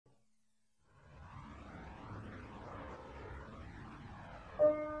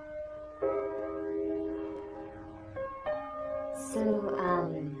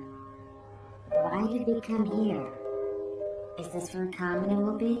did we come here? Is this where Kamina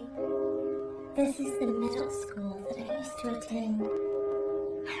will be? This is the middle school that I used to attend.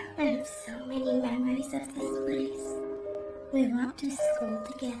 I have so many memories of this place. We walked to school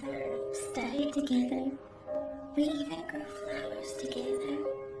together, studied together. We even grew flowers together.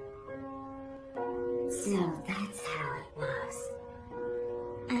 So that's how it was.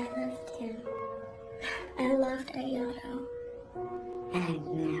 I loved him. I loved Ayato. And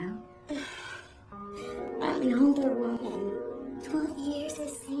now? I'm an older woman, 12 years a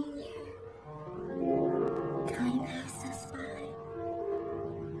senior. Time passes by.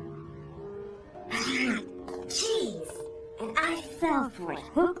 Jeez! And I fell for it,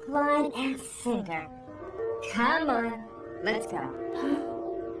 hook, line, and sinker. Come on, let's go.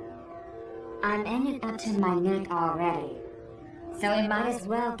 I'm in it up to my neck already, so we might as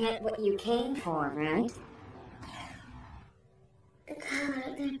well get what you came for, right? The color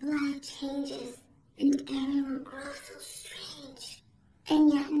of their blood changes, and everyone grows so strange.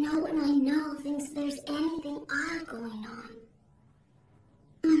 And yet no one I know thinks there's anything odd going on.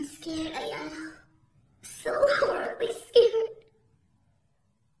 I'm scared, Ayato. So horribly scared.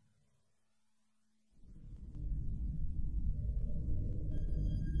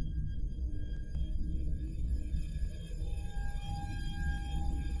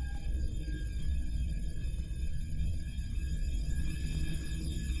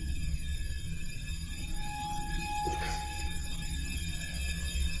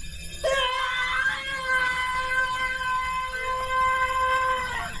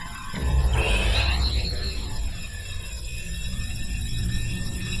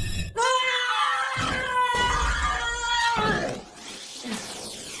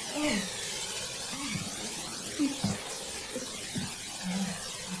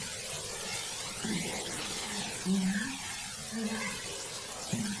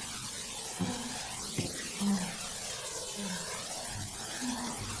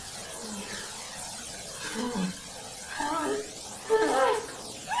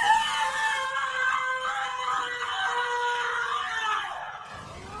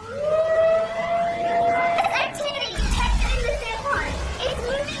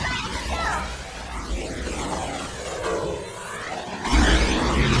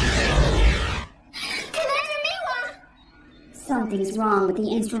 Something's wrong with the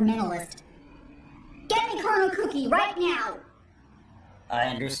instrumentalist. Get me Colonel Cookie right now! I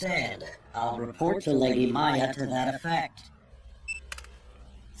understand. I'll report to Lady Maya to that effect.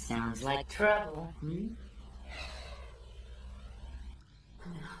 Sounds like trouble, hmm?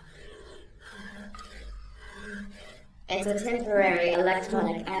 It's a temporary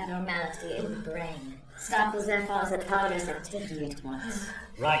electronic abnormality in the brain. Stop the Zephon's autonomous activity at once.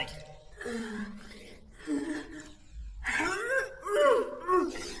 Right.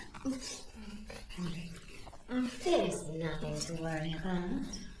 There's nothing to worry about.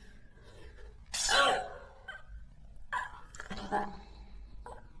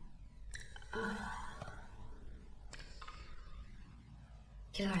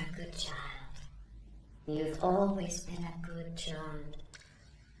 You're a good child. You've always been a good child.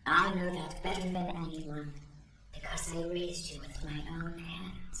 I know that better than anyone, because I raised you with my own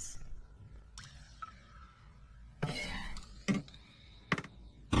hands.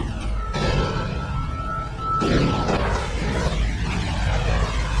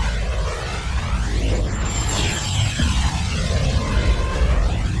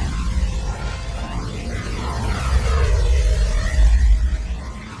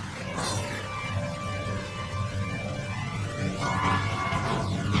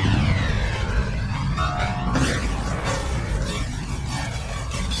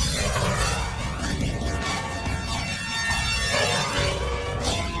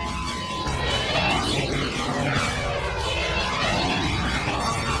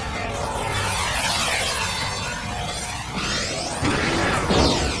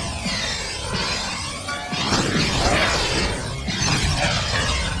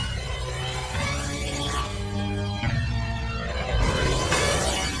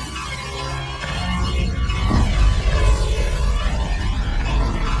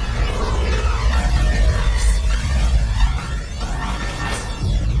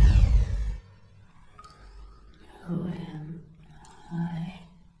 Who am I?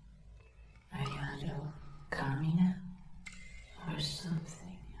 Ayato Kamina? Or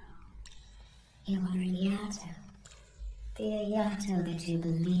something? You are Ayato. The Ayato that you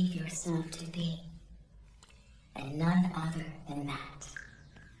believe yourself to be. And none other than that.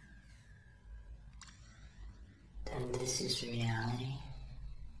 Then this is reality?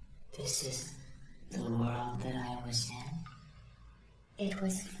 This is the world that I was in? It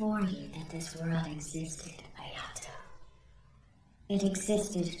was for you that this world existed, Ayato. It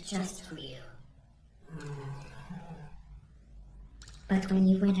existed just for you. But when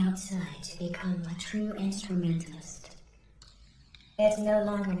you went outside to become a true instrumentalist, it no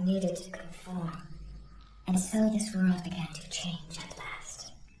longer needed to conform. And so this world began to change at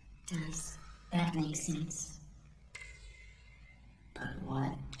last. Does that make sense? But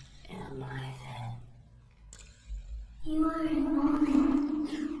what am I then? You are a woman.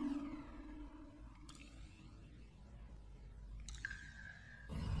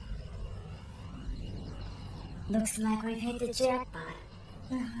 Looks like we've hit the jackpot.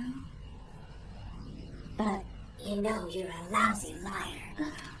 But you know you're a lousy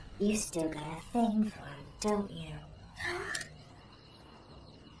liar. You still got a thing for him, don't you?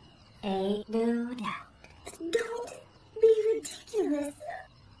 Ain't no doubt. Don't be ridiculous.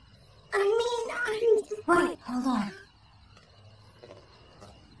 Wait, hold on.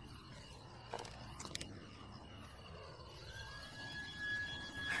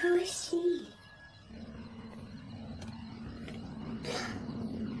 Who is she?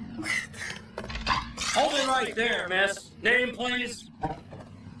 Hold it right there, miss. Name, please.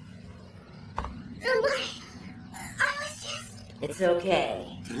 I was just... It's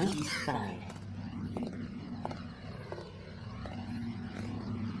okay. He's fine.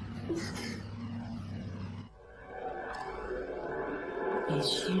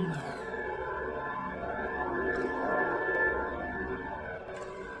 It's you.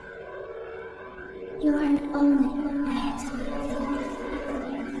 You are an omen, Ayato.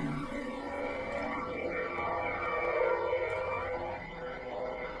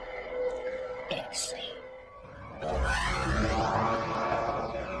 Actually.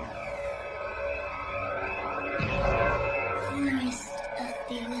 Forest of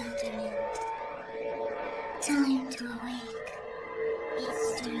bewilderment. Time to awake. It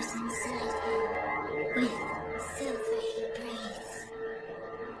stirs inside him with silver he breathes.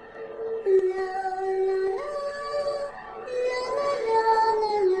 La la la, la la la la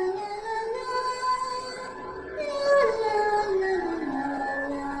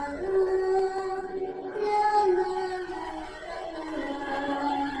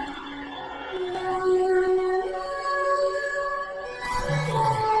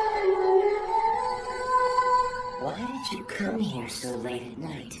Why did you come here so late at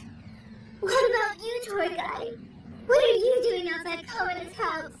night? What about you, tour guide? What are you doing outside Kamina's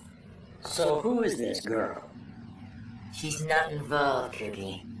house? So who is this girl? She's not involved,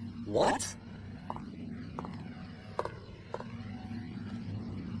 Cookie. What?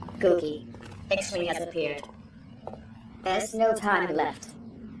 Googie, X-Wing has appeared. There's no time left.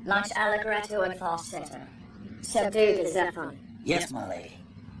 Launch Allegretto and False Center. Subdue the Zephon. Yes, my lady.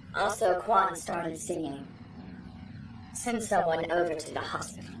 Also, Quan started singing. Send someone over to the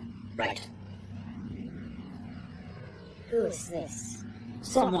hospital. Right. Who is this?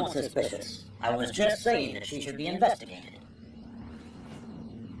 Someone suspicious. I was just saying that she should be investigated.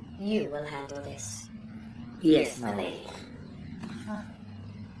 You will handle this. Yes, my lady.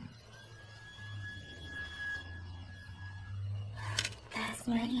 That's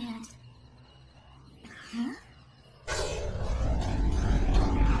my aunt. Huh?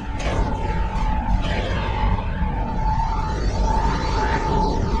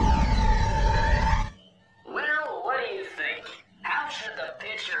 Well, what do you think? How should the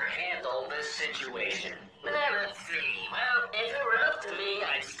pitcher handle this situation? Let's see. Well, if it were up to me,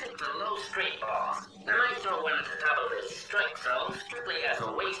 I'd stick to low straight balls. I might throw one at the top of his strike zone, strictly as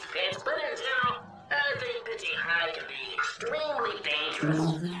a waste pitch, but in general, I think pitching high can be extremely dangerous.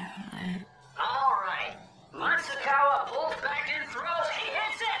 All right. Matsukawa pulls back and throws. He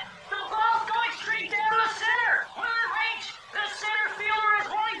hits it. The ball's going straight down the center. Within reach. The center fielder is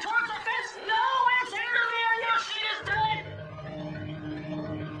rolling towards the fence. No, it's into there. Yoshida's done.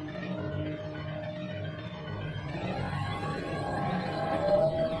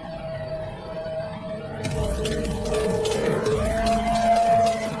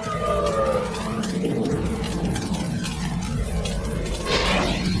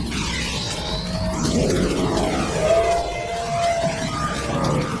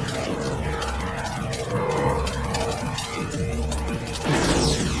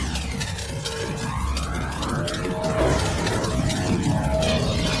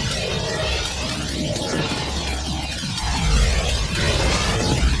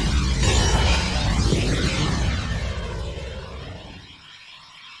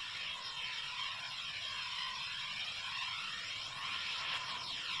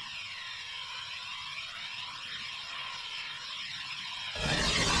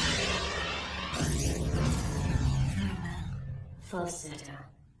 falsetto.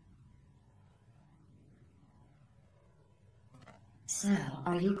 So,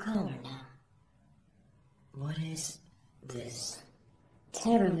 are you calmer now? What is this?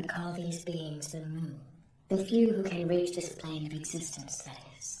 Terran call these beings the Mu. The few who can reach this plane of existence, that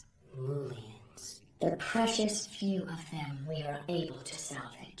is. Mulians. The precious few of them we are able to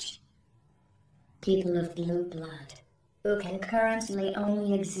salvage. People of blue blood, who can currently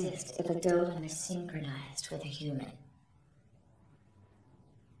only exist if a Dolan is synchronized with a human.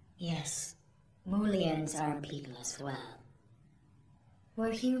 Yes, Mulians are people as well.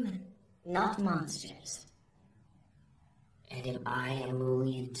 We're human, not monsters. And am I a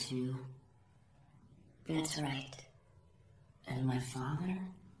Mulian too? That's right. And my father?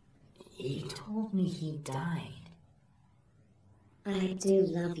 He told me he died. I do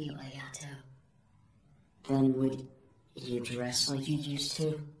love you, Ayato. Then would you dress like you used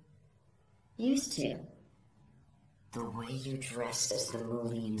to? Used to? The way you dressed as the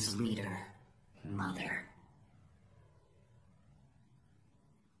Mulian's leader, Mother.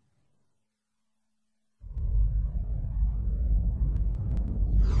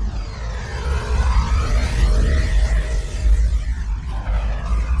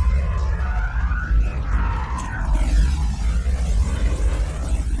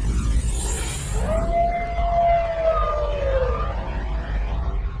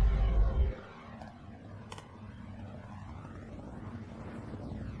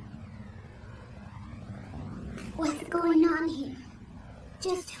 What's going on here?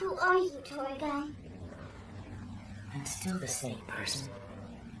 Just who are you, toy guy? I'm still the same person.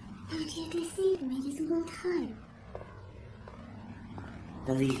 But you deceived me this whole time.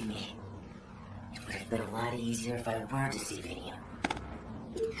 Believe me, it would have been a lot easier if I weren't deceiving you.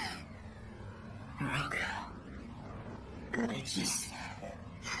 Rocco. I just...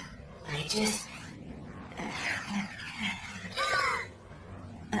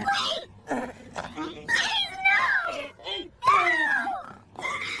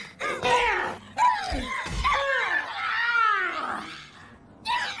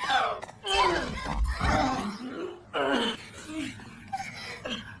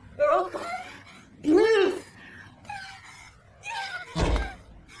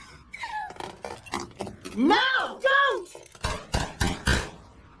 No, don't!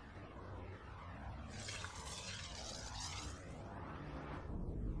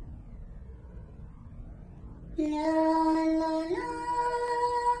 La la la la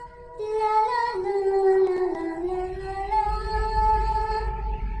la la la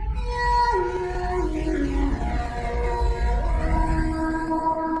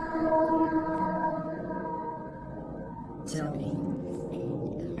Tell me,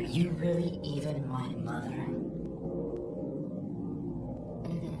 are you really even my mother?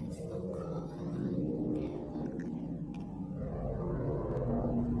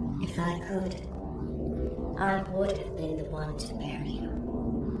 If I could, I would have been the one to bear you.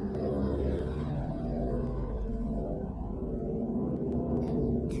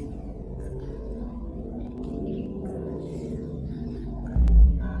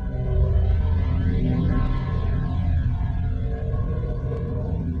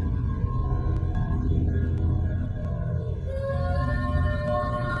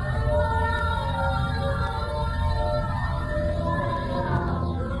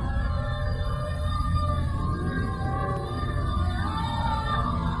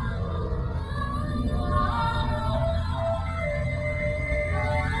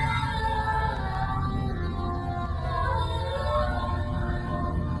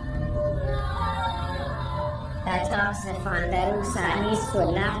 RahXephon verusa nisu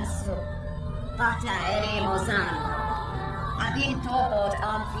lasu, pata eremozan, abinto od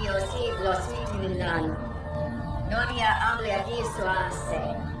amphiosiglo situlan, nonia amblia visu asse,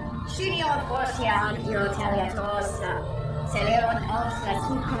 shinion forsia angioteliatosa, celeron osla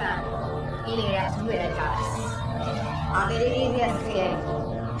sucra, ilia tuegas, aberidias bien,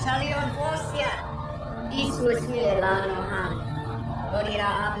 chalion forsia, isus milanohan, onira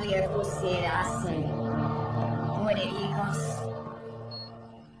amblia fusie asse, hijos.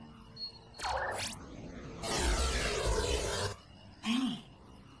 Hey,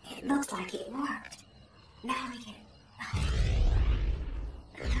 it looks like it worked. Now we can...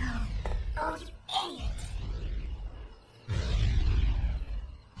 Oh, you idiot!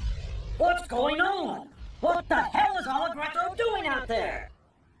 What's going on? What the hell is Allegretto doing out there?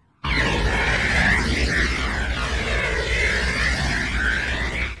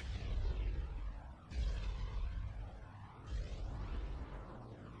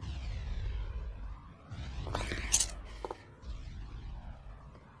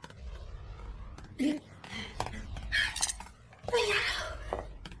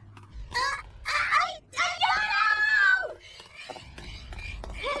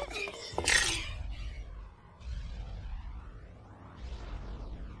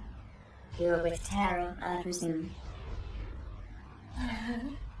 You're with Taro, I presume.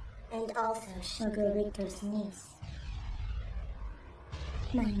 And also Sugar Victor's niece.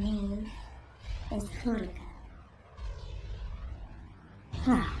 My name is Haruka.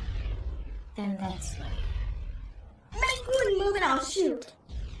 Ah, then that's right. Make one move and I'll shoot.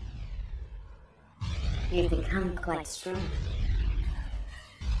 You've become quite strong.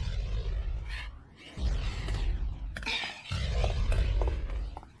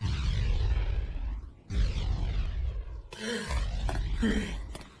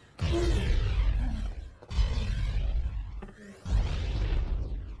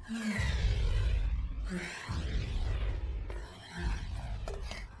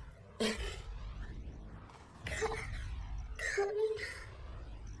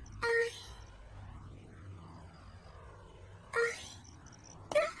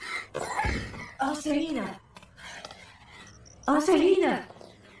 Serena! Oh, Serena!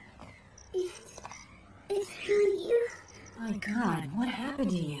 It's really you. My God, what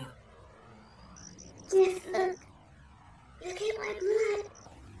happened to you? Just look. Look at my blood.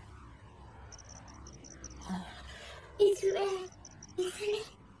 It's red, isn't it?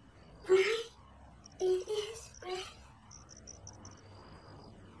 Right? It is red.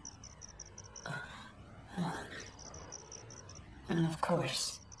 And of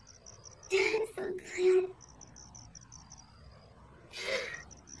course. I'm so glad.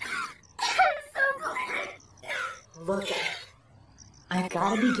 I'm so glad. Look, I've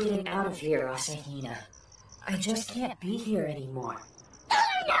got to be getting out of here, Asahina. I just can't be here anymore. Oh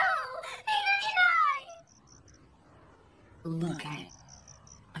no! Neither can I! Look,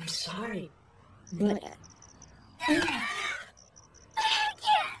 I'm sorry, but... I can't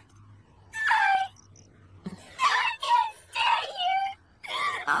stay here!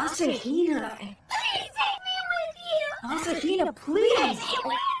 Asahina! Please take me with you! Asahina, please! Take me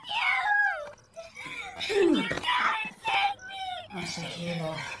with you! You gotta take me! Asahina...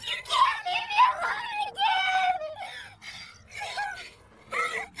 You can't leave me alone again!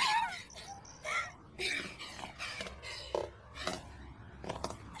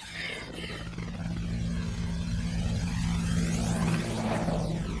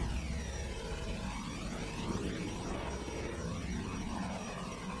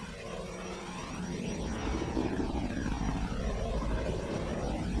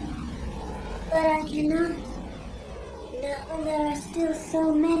 But I cannot. Not when there are still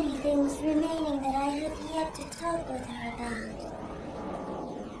so many things remaining that I have yet to talk with her about.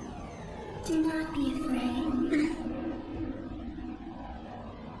 Do not be afraid.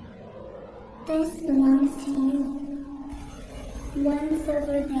 This belongs to you. Once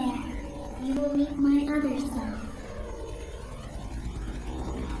over there, you will meet my other self.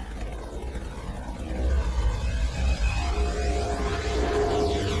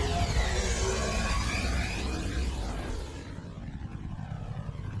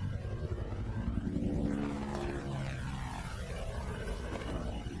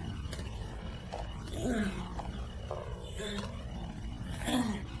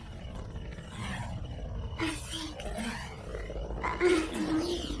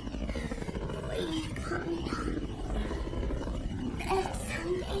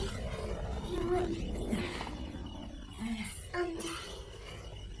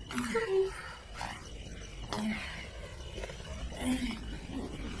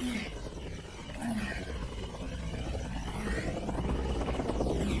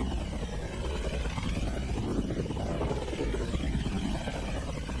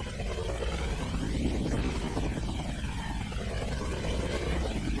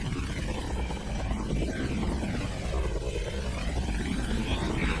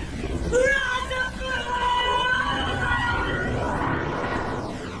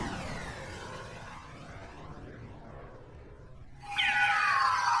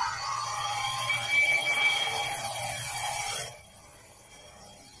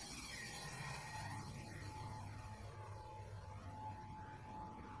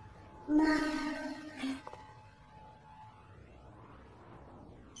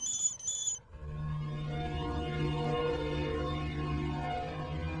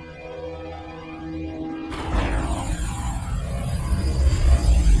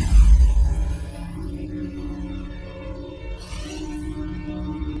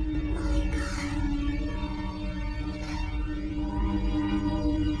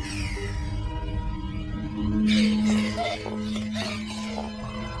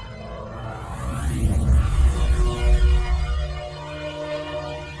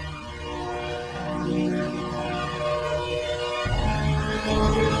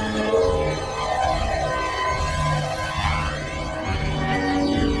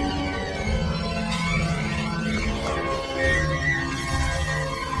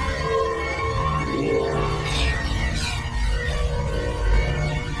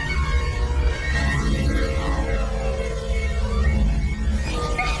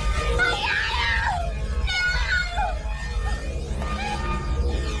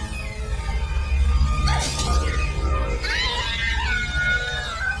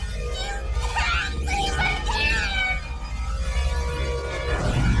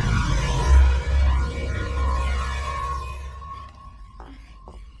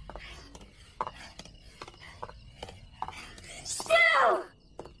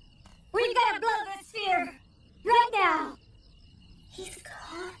 sphere! Right now! He's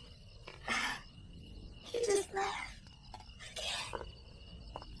gone. He just left. Again.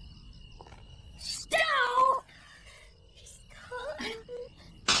 Stow! He's gone.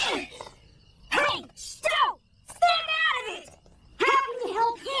 Hey, Stow! Stand out of it! How can you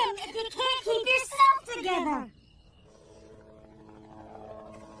help him if you can't keep yourself together?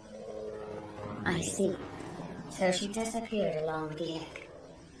 I see. So she disappeared along with the egg.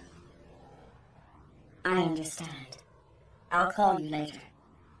 I understand. I'll call you later.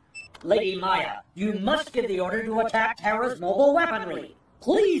 Lady Maya, you must give the order to attack Terra's mobile weaponry.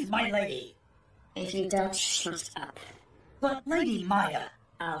 Please, my lady. If you don't shut up, But Lady Maya...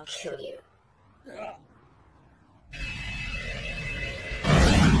 I'll kill you.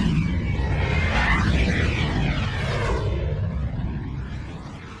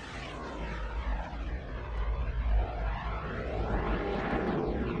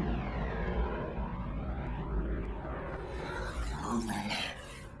 Woman.